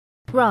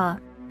Ra.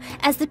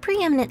 As the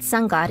preeminent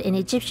sun god in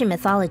Egyptian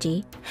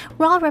mythology,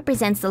 Ra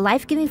represents the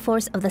life-giving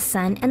force of the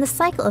sun and the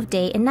cycle of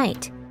day and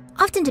night.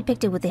 Often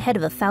depicted with the head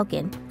of a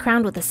falcon,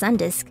 crowned with a sun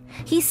disk,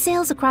 he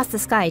sails across the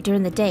sky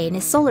during the day in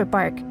his solar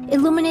bark,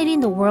 illuminating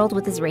the world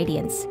with his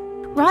radiance.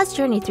 Ra's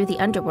journey through the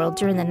underworld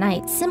during the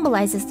night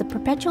symbolizes the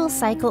perpetual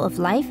cycle of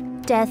life,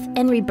 death,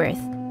 and rebirth.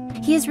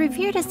 He is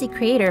revered as the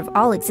creator of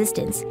all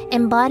existence,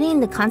 embodying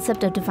the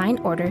concept of divine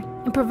order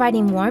and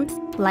providing warmth,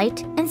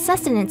 light, and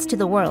sustenance to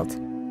the world.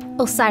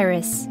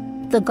 Osiris.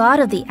 The god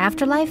of the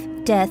afterlife,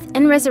 death,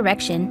 and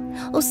resurrection,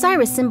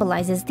 Osiris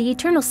symbolizes the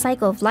eternal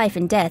cycle of life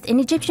and death in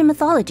Egyptian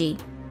mythology.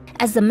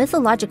 As the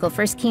mythological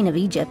first king of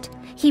Egypt,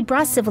 he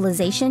brought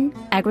civilization,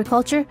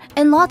 agriculture,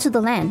 and law to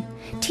the land,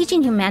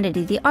 teaching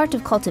humanity the art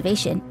of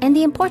cultivation and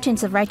the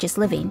importance of righteous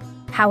living.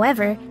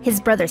 However,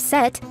 his brother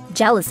Seth,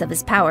 jealous of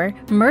his power,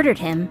 murdered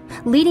him,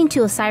 leading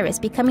to Osiris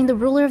becoming the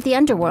ruler of the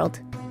underworld.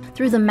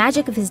 Through the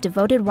magic of his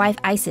devoted wife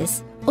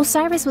Isis,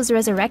 Osiris was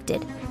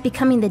resurrected,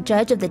 becoming the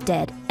judge of the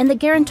dead and the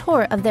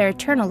guarantor of their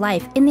eternal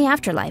life in the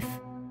afterlife.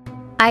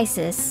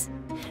 Isis.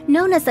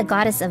 Known as the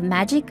goddess of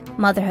magic,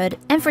 motherhood,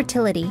 and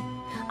fertility,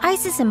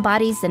 Isis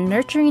embodies the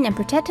nurturing and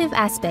protective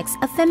aspects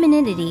of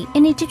femininity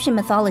in Egyptian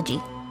mythology.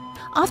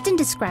 Often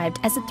described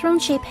as a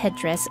throne-shaped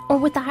headdress or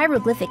with the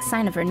hieroglyphic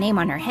sign of her name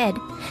on her head,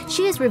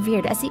 she is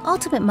revered as the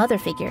ultimate mother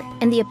figure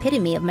and the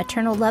epitome of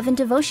maternal love and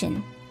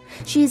devotion.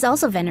 She is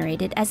also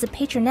venerated as the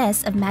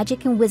patroness of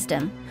magic and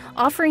wisdom,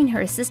 offering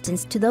her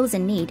assistance to those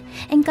in need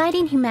and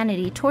guiding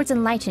humanity towards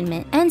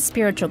enlightenment and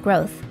spiritual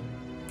growth.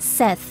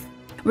 Seth.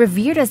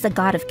 Revered as the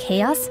god of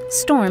chaos,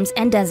 storms,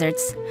 and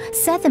deserts,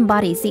 Seth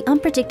embodies the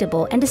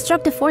unpredictable and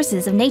destructive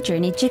forces of nature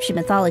in Egyptian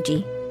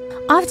mythology.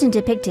 Often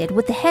depicted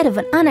with the head of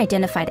an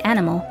unidentified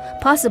animal,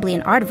 possibly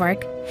an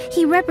aardvark,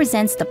 he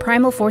represents the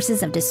primal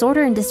forces of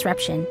disorder and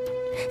disruption.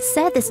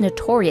 Seth is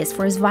notorious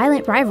for his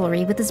violent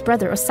rivalry with his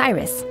brother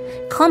Osiris,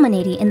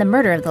 culminating in the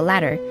murder of the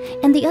latter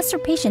and the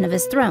usurpation of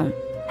his throne.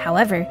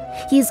 However,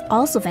 he is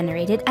also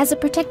venerated as a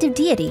protective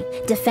deity,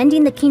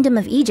 defending the kingdom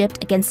of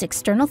Egypt against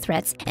external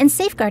threats and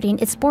safeguarding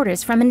its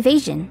borders from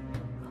invasion.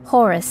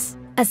 Horus.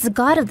 As the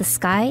god of the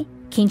sky,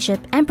 kingship,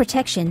 and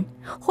protection,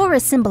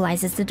 Horus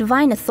symbolizes the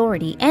divine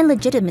authority and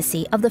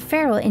legitimacy of the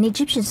pharaoh in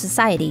Egyptian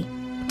society.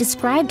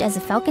 Described as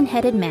a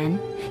falcon-headed man,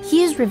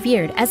 he is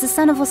revered as the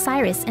son of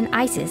Osiris and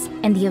Isis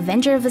and the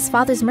avenger of his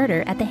father's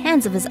murder at the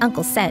hands of his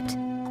uncle Seth.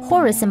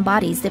 Horus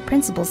embodies the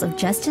principles of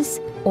justice,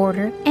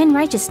 order, and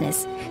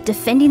righteousness,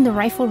 defending the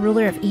rightful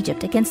ruler of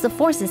Egypt against the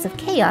forces of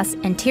chaos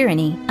and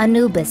tyranny.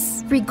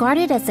 Anubis.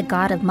 Regarded as the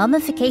god of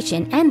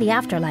mummification and the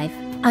afterlife,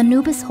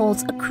 Anubis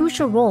holds a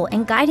crucial role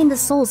in guiding the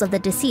souls of the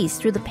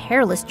deceased through the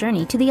perilous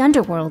journey to the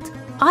underworld.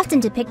 Often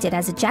depicted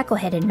as a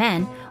jackal-headed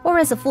man or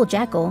as a full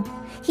jackal,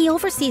 he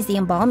oversees the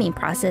embalming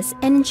process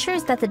and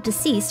ensures that the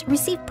deceased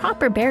receive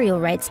proper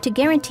burial rites to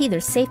guarantee their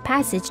safe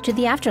passage to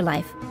the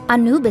afterlife.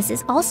 Anubis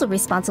is also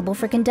responsible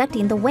for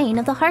conducting the weighing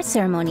of the heart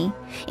ceremony,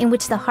 in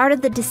which the heart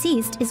of the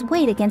deceased is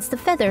weighed against the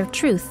feather of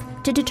truth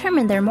to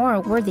determine their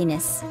moral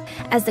worthiness.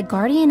 As the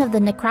guardian of the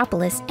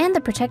necropolis and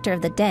the protector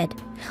of the dead,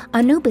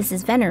 Anubis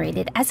is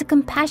venerated as a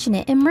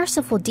compassionate and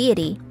merciful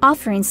deity,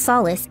 offering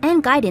solace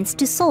and guidance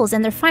to souls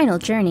in their final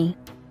journey.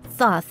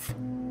 Thoth.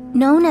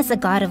 Known as the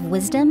god of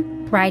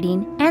wisdom,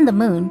 writing, and the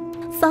moon,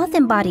 Thoth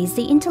embodies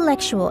the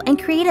intellectual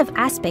and creative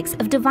aspects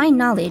of divine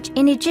knowledge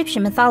in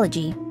Egyptian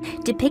mythology.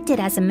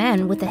 Depicted as a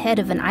man with the head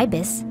of an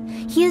ibis,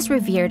 he is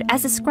revered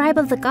as a scribe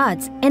of the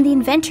gods and the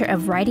inventor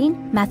of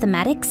writing,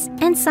 mathematics,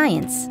 and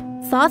science.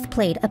 Thoth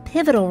played a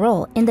pivotal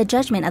role in the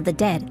judgment of the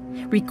dead,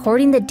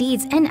 recording the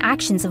deeds and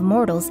actions of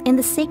mortals in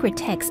the sacred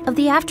texts of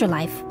the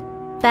afterlife.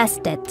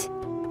 Bastet.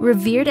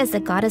 Revered as the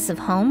goddess of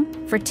home,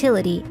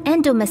 fertility,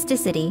 and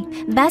domesticity,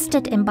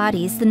 Bastet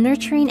embodies the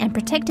nurturing and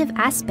protective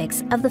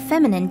aspects of the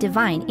feminine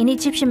divine in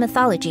Egyptian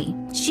mythology.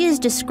 She is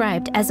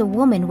described as a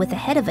woman with the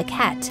head of a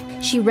cat.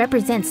 She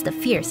represents the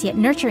fierce yet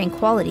nurturing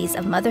qualities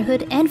of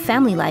motherhood and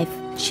family life.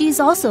 She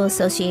is also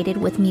associated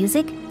with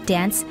music,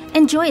 dance,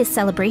 and joyous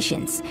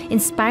celebrations,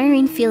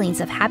 inspiring feelings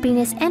of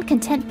happiness and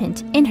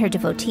contentment in her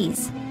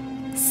devotees.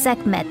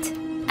 Sekhmet.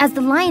 As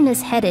the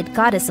lioness-headed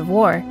goddess of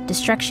war,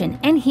 destruction,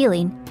 and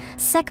healing,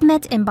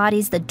 Sekhmet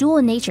embodies the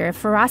dual nature of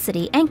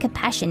ferocity and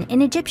compassion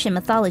in Egyptian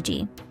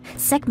mythology.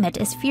 Sekhmet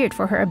is feared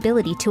for her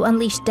ability to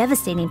unleash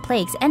devastating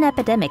plagues and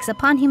epidemics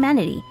upon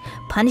humanity,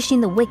 punishing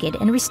the wicked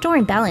and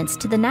restoring balance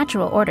to the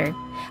natural order.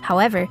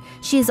 However,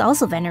 she is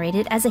also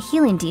venerated as a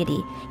healing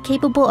deity,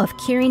 capable of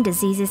curing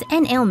diseases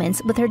and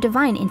ailments with her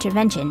divine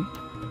intervention.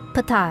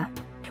 Ptah.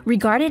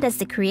 Regarded as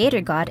the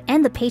creator god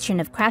and the patron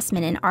of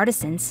craftsmen and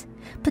artisans,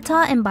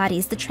 Ptah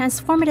embodies the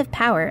transformative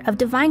power of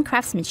divine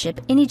craftsmanship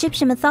in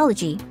Egyptian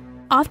mythology.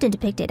 Often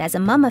depicted as a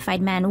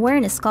mummified man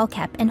wearing a skull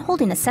cap and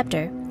holding a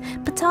scepter,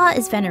 Ptah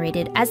is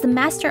venerated as the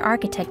master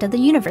architect of the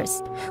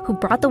universe, who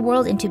brought the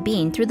world into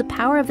being through the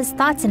power of his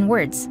thoughts and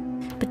words.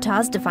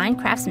 Ptah's divine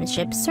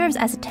craftsmanship serves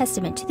as a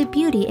testament to the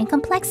beauty and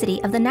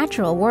complexity of the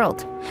natural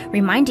world,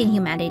 reminding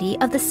humanity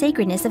of the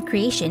sacredness of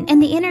creation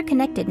and the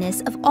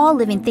interconnectedness of all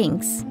living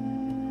things.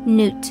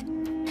 Nut.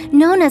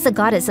 Known as a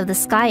goddess of the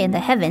sky and the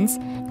heavens,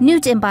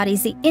 Nut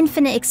embodies the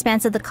infinite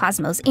expanse of the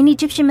cosmos in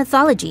Egyptian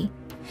mythology.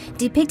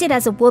 Depicted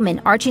as a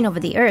woman arching over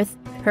the earth,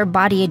 her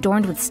body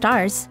adorned with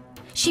stars,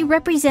 she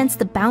represents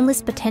the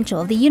boundless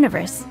potential of the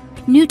universe.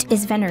 Nut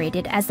is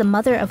venerated as the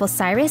mother of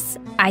Osiris,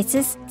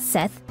 Isis,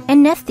 Seth,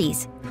 and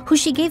Nephthys, who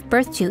she gave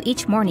birth to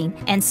each morning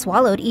and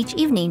swallowed each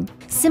evening,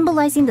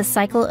 symbolizing the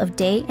cycle of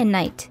day and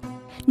night.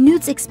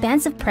 Nut's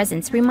expansive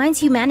presence reminds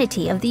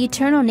humanity of the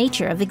eternal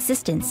nature of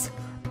existence,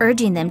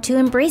 urging them to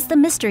embrace the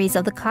mysteries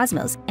of the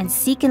cosmos and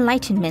seek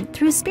enlightenment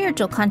through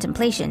spiritual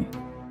contemplation.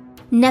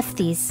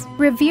 Nephthys,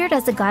 revered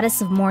as the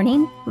goddess of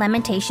mourning,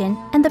 lamentation,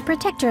 and the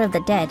protector of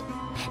the dead,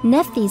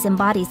 Nephthys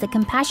embodies the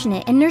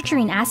compassionate and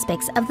nurturing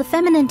aspects of the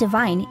feminine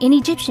divine in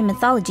Egyptian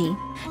mythology.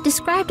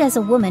 Described as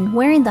a woman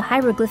wearing the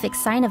hieroglyphic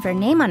sign of her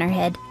name on her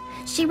head,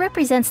 she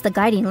represents the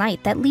guiding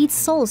light that leads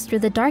souls through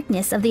the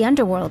darkness of the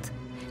underworld.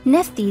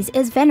 Nephthys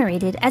is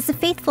venerated as the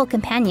faithful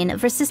companion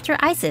of her sister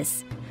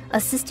Isis,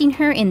 assisting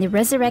her in the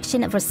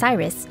resurrection of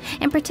Osiris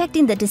and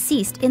protecting the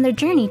deceased in their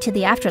journey to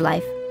the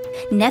afterlife.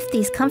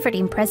 Nephthys'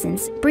 comforting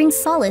presence brings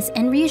solace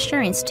and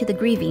reassurance to the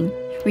grieving,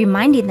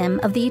 reminding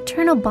them of the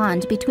eternal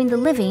bond between the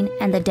living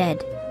and the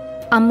dead.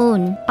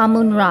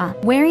 Amun-Ra,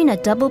 wearing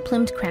a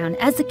double-plumed crown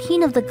as the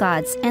king of the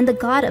gods and the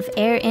god of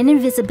air and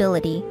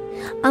invisibility,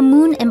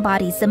 Amun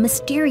embodies the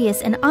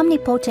mysterious and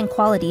omnipotent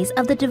qualities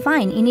of the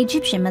divine in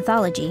Egyptian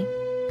mythology.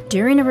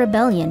 During a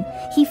rebellion,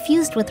 he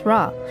fused with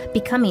Ra,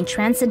 becoming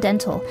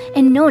transcendental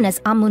and known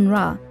as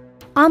Amun-Ra.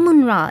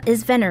 Amun-Ra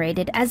is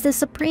venerated as the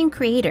supreme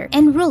creator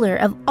and ruler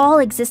of all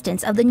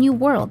existence of the new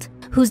world,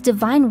 whose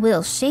divine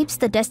will shapes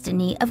the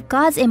destiny of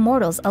gods and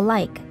mortals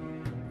alike.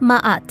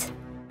 Ma'at.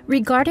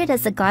 Regarded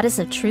as the goddess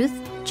of truth,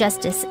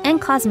 justice, and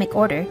cosmic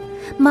order,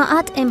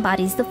 Ma'at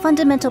embodies the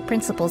fundamental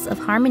principles of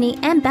harmony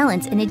and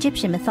balance in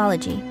Egyptian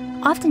mythology.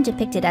 Often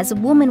depicted as a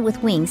woman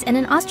with wings and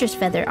an ostrich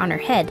feather on her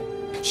head,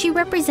 she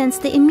represents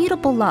the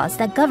immutable laws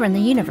that govern the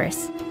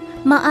universe.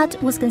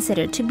 Ma'at was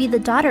considered to be the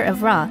daughter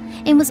of Ra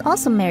and was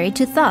also married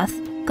to Thoth,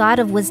 god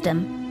of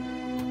wisdom.